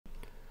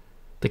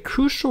The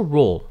crucial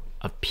role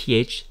of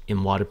pH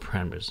in water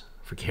parameters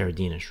for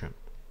Caridina shrimp.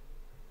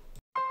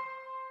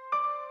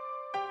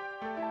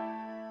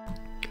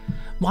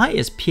 Why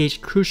is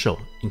pH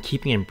crucial in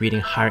keeping and breeding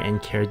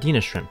higher-end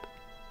Caridina shrimp?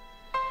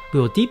 We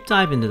will deep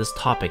dive into this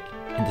topic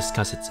and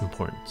discuss its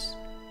importance.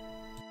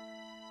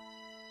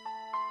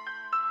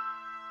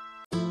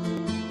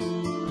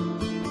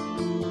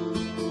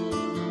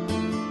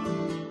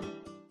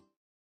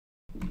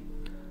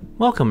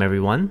 Welcome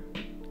everyone.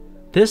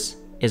 This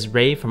is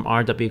Ray from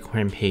RW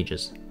Aquarium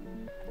Pages.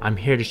 I'm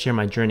here to share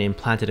my journey in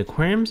planted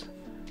aquariums,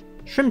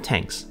 shrimp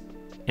tanks,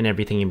 and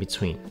everything in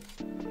between.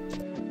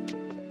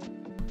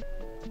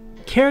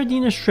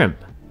 Caridina shrimp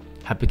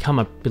have become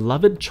a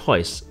beloved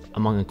choice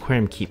among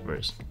aquarium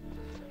keepers,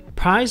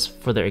 prized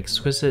for their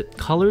exquisite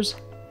colors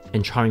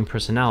and charming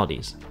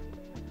personalities.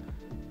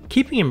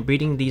 Keeping and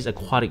breeding these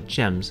aquatic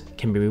gems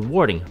can be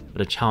rewarding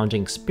but a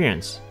challenging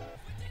experience,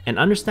 and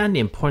understanding the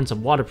importance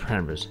of water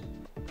parameters,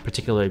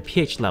 particularly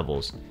pH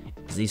levels,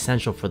 is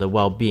essential for their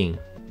well-being.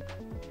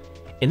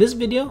 In this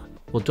video,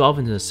 we'll delve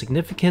into the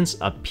significance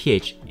of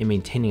pH in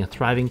maintaining a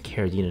thriving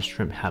Caridina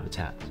shrimp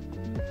habitat.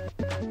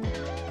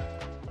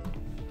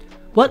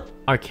 What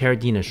are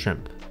Caridina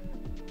shrimp?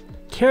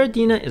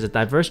 Caridina is a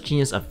diverse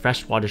genus of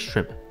freshwater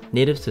shrimp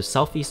native to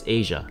Southeast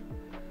Asia.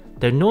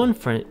 They're known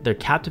for their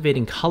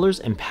captivating colors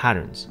and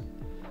patterns.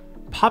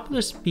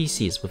 Popular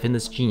species within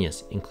this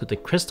genus include the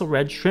crystal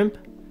red shrimp,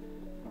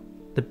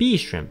 the bee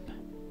shrimp,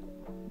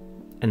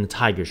 and the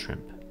tiger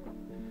shrimp.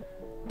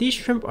 These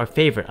shrimp are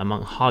favored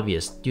among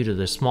hobbyists due to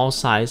their small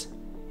size,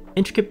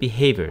 intricate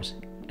behaviors,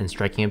 and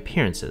striking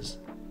appearances.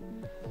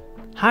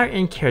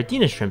 Higher-end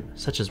Caridina shrimp,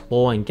 such as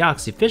bowl and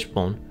galaxy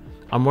fishbone,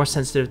 are more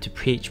sensitive to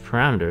pH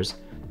parameters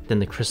than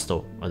the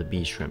crystal or the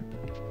bee shrimp.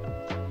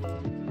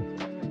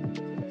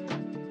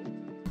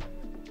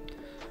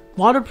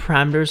 Water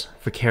parameters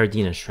for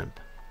Caridina shrimp.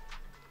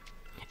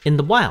 In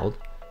the wild,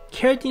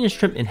 Caridina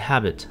shrimp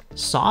inhabit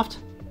soft,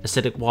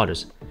 acidic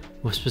waters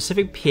with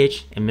specific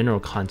pH and mineral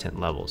content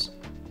levels.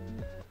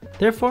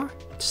 Therefore,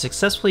 to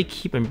successfully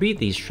keep and breed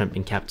these shrimp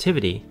in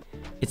captivity,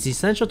 it's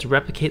essential to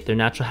replicate their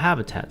natural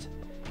habitat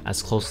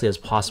as closely as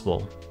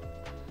possible.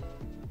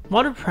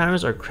 Water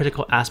parameters are a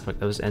critical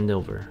aspect of this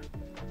endeavor,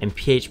 and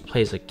pH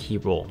plays a key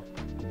role.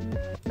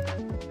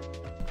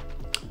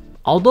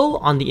 Although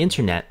on the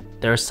internet,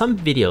 there are some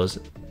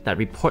videos that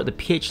report the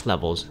pH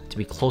levels to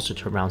be closer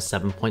to around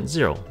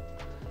 7.0,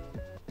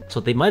 so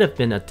they might have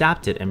been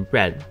adapted and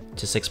bred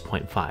to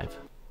 6.5.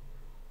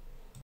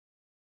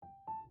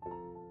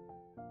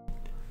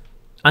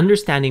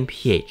 Understanding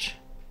pH.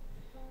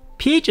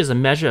 pH is a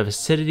measure of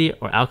acidity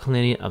or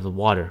alkalinity of the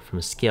water from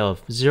a scale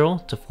of 0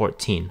 to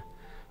 14,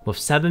 with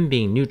 7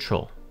 being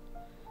neutral.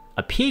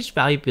 A pH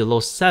value below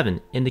 7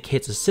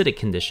 indicates acidic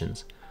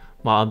conditions,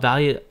 while a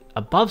value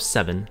above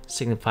 7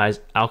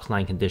 signifies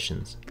alkaline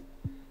conditions.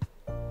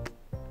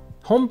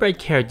 Homebred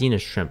Caridina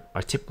shrimp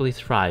are typically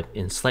thrive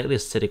in slightly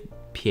acidic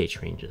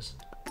pH ranges.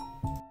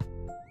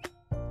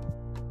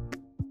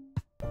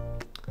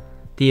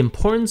 The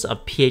importance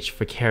of pH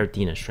for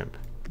Caridina shrimp.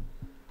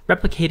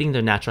 Replicating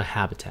their natural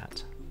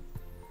habitat.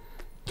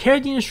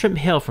 Caridina shrimp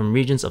hail from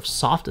regions of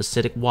soft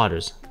acidic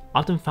waters,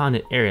 often found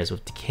in areas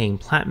with decaying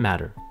plant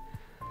matter.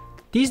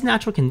 These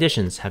natural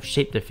conditions have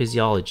shaped their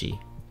physiology,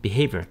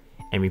 behavior,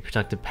 and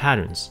reproductive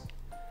patterns.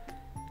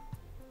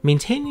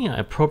 Maintaining an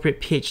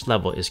appropriate pH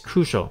level is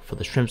crucial for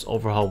the shrimp's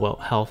overall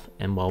health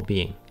and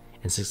well-being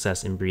and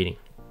success in breeding.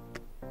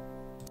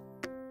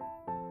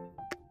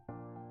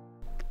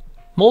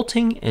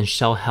 Molting and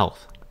shell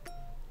health.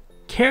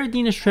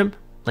 Caridina shrimp,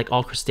 like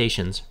all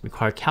crustaceans,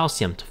 require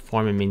calcium to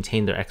form and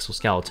maintain their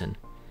exoskeleton.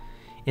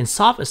 In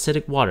soft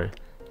acidic water,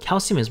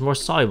 calcium is more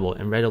soluble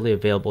and readily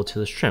available to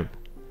the shrimp.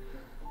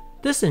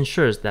 This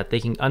ensures that they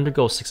can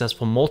undergo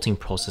successful molting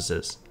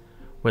processes,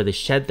 where they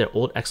shed their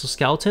old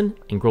exoskeleton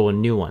and grow a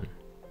new one.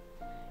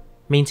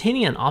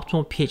 Maintaining an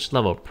optimal pH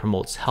level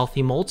promotes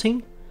healthy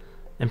molting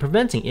and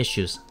preventing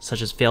issues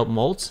such as failed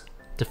molts,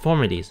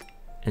 deformities,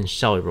 and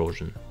shell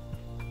erosion.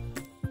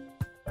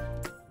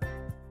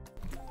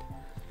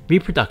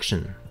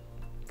 Reproduction.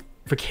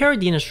 For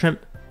Caridina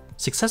shrimp,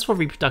 successful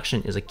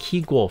reproduction is a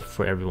key goal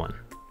for everyone.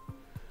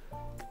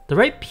 The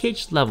right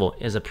pH level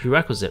is a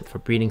prerequisite for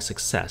breeding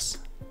success.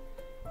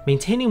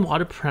 Maintaining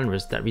water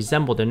parameters that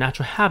resemble their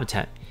natural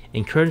habitat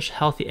encourage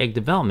healthy egg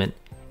development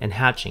and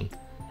hatching,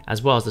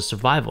 as well as the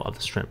survival of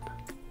the shrimp.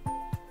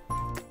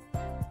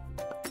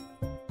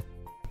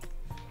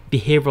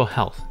 Behavioral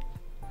health.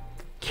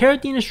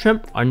 Caridina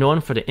shrimp are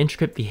known for their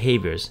intricate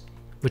behaviors,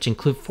 which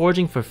include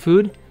foraging for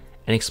food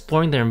and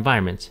exploring their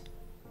environment,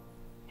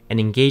 and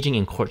engaging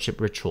in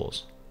courtship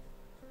rituals.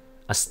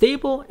 A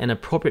stable and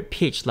appropriate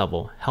pH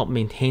level helps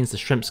maintain the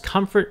shrimp's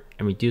comfort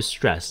and reduce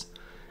stress,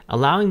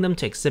 allowing them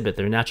to exhibit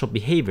their natural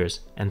behaviors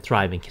and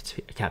thrive in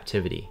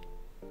captivity.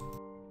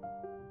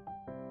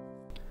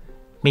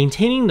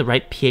 Maintaining the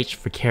right pH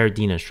for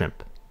Caridina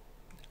shrimp.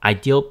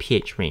 Ideal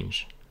pH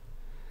range.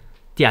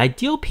 The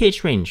ideal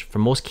pH range for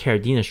most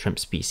Caridina shrimp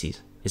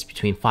species is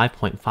between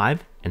 5.5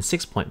 and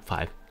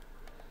 6.5,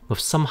 with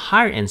some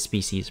higher end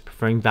species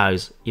preferring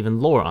values even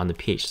lower on the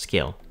pH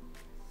scale.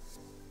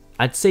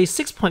 I'd say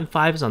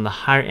 6.5 is on the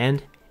higher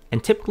end,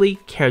 and typically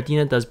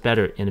Caridina does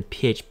better in a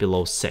pH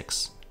below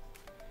 6.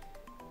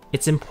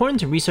 It's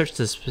important to research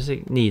the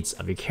specific needs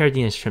of your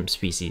Caridina shrimp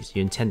species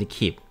you intend to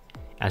keep,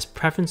 as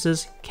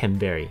preferences can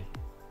vary.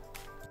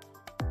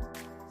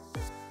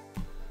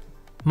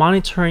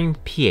 Monitoring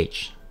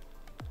pH.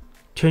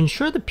 To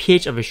ensure the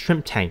pH of a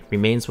shrimp tank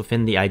remains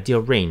within the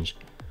ideal range,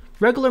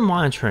 regular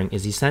monitoring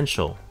is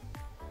essential.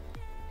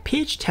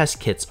 pH test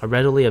kits are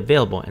readily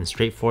available and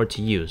straightforward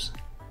to use.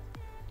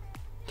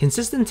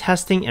 Consistent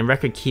testing and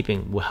record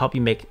keeping will help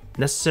you make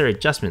necessary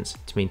adjustments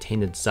to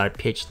maintain the desired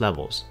pH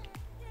levels.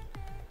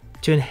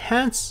 To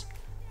enhance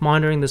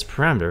monitoring this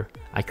parameter,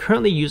 I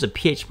currently use a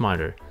pH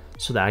monitor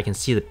so that I can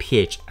see the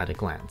pH at a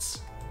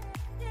glance.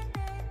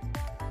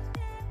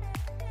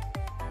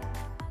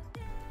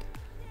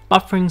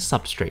 Buffering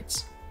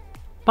substrates.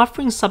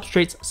 Buffering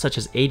substrates such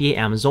as ADA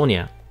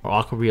Amazonia or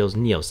Aquarium's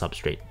Neo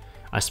substrate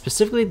are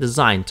specifically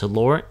designed to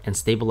lower and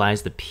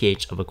stabilize the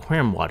pH of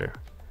aquarium water.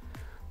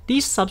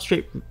 These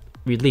substrates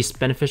release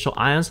beneficial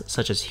ions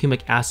such as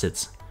humic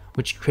acids,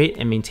 which create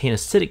and maintain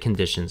acidic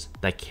conditions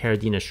that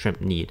Caridina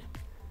shrimp need.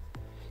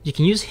 You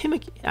can use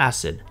humic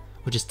acid,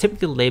 which is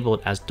typically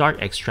labeled as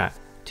dark extract,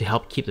 to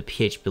help keep the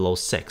pH below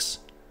 6.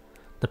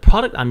 The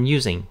product I'm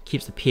using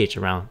keeps the pH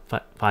around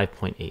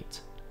 5.8.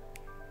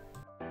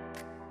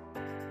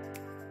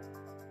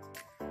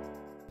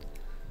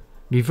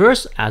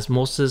 Reverse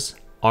osmosis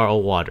RO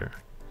water.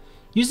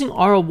 Using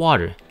RO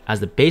water as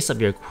the base of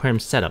your aquarium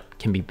setup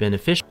can be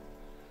beneficial.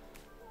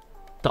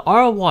 The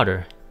RO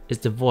water is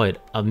devoid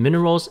of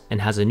minerals and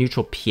has a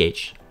neutral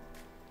pH.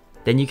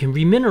 Then you can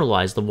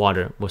remineralize the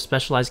water with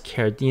specialized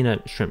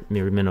Caridina shrimp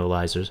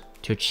remineralizers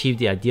to achieve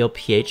the ideal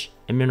pH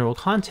and mineral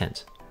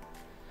content.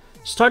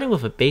 Starting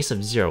with a base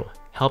of 0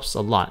 helps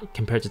a lot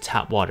compared to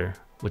tap water,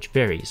 which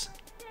varies.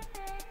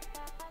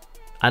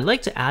 I'd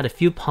like to add a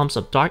few pumps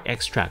of dark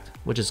extract,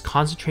 which is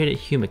concentrated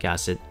humic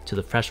acid, to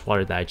the fresh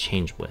water that I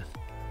change with.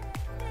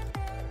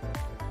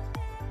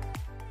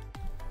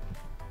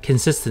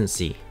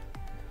 Consistency.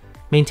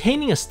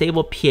 Maintaining a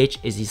stable pH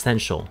is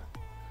essential.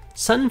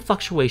 Sudden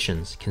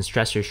fluctuations can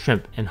stress your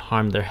shrimp and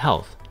harm their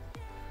health.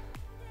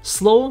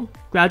 Slow,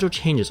 gradual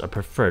changes are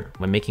preferred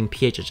when making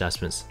pH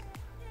adjustments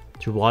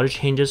through water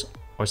changes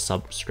or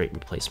substrate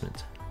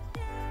replacement.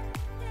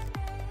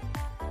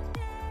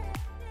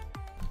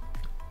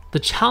 The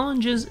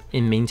challenges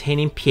in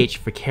maintaining pH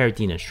for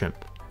Caridina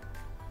shrimp.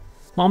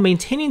 While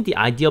maintaining the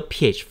ideal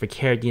pH for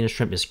Caridina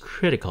shrimp is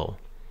critical,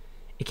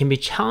 it can be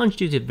challenged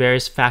due to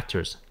various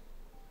factors.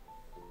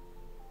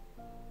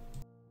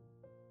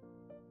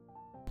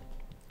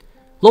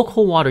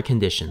 Local water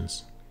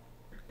conditions.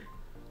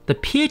 The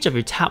pH of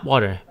your tap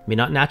water may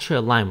not naturally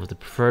align with the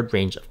preferred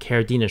range of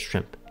Caridina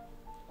shrimp.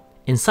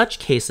 In such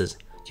cases,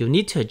 you'll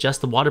need to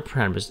adjust the water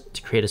parameters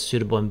to create a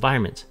suitable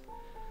environment.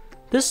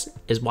 This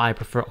is why I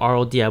prefer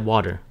RODI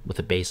water with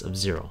a base of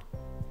 0.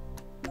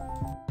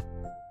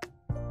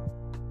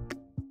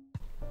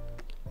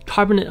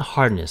 Carbonate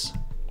hardness,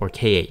 or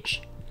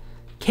KH.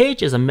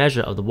 KH is a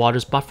measure of the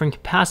water's buffering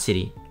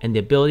capacity and the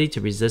ability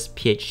to resist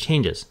pH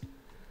changes.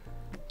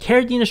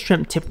 Caridina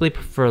shrimp typically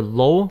prefer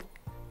low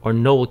or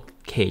no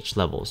KH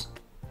levels.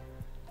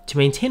 To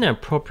maintain an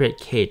appropriate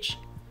KH,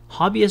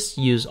 hobbyists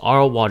use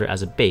RO water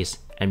as a base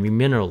and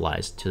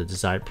remineralize to the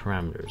desired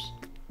parameters.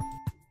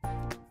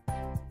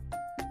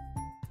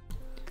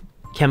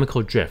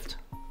 Chemical drift.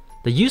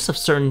 The use of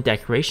certain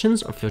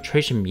decorations or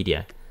filtration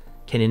media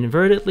can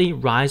inadvertently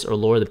rise or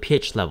lower the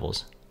pH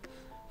levels.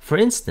 For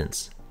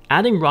instance,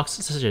 adding rocks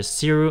such as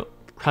cereal,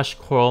 crushed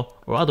coral,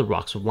 or other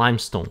rocks with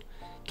limestone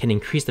can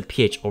increase the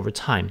pH over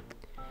time,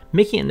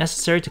 making it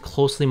necessary to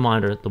closely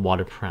monitor the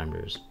water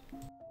parameters.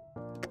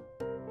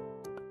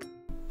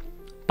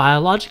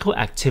 Biological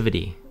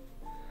activity.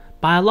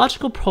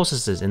 Biological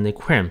processes in the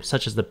aquarium,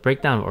 such as the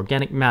breakdown of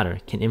organic matter,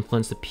 can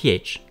influence the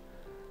pH.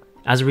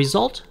 As a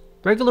result,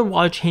 regular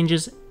water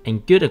changes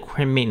and good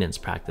aquarium maintenance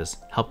practice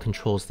help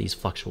control these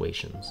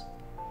fluctuations.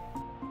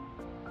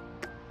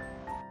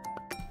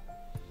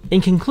 In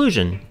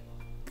conclusion,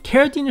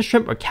 Caridina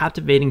shrimp are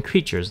captivating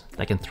creatures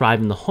that can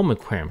thrive in the home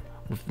aquarium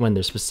when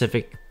their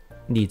specific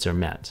needs are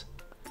met.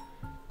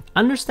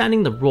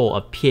 Understanding the role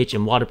of pH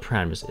and water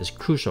parameters is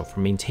crucial for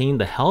maintaining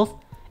the health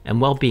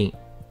and well-being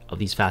of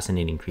these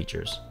fascinating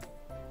creatures.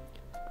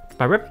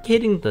 By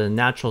replicating the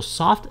natural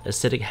soft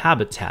acidic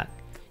habitat,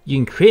 you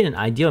can create an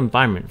ideal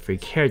environment for your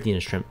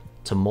Caridina shrimp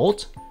to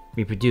molt,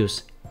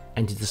 reproduce,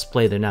 and to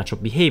display their natural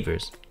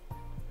behaviors.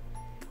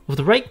 With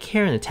the right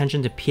care and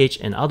attention to pH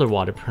and other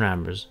water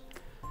parameters,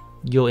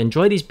 you'll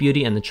enjoy these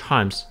beauty and the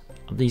charms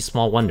of these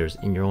small wonders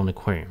in your own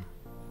aquarium.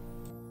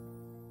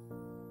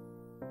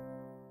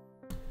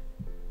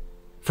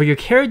 For your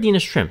Caridina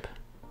shrimp,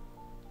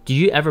 do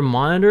you ever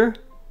monitor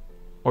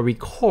or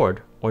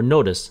record or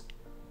notice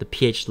the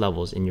pH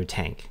levels in your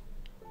tank?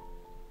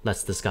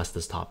 Let's discuss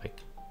this topic.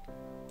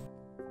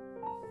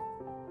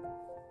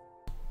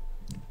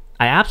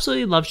 I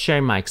absolutely love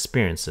sharing my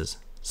experiences,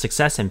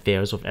 success and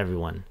failures with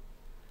everyone.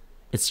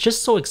 It's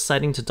just so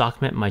exciting to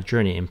document my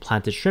journey in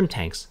planted shrimp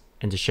tanks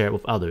and to share it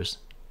with others.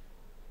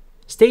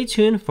 Stay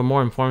tuned for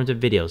more informative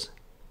videos,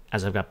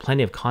 as I've got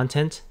plenty of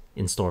content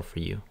in store for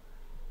you.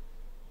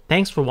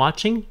 Thanks for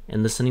watching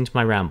and listening to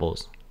my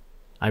rambles.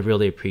 I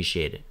really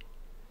appreciate it.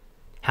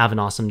 Have an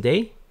awesome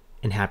day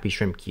and happy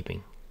shrimp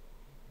keeping.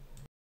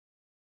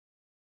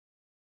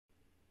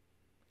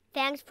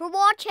 Thanks for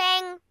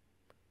watching.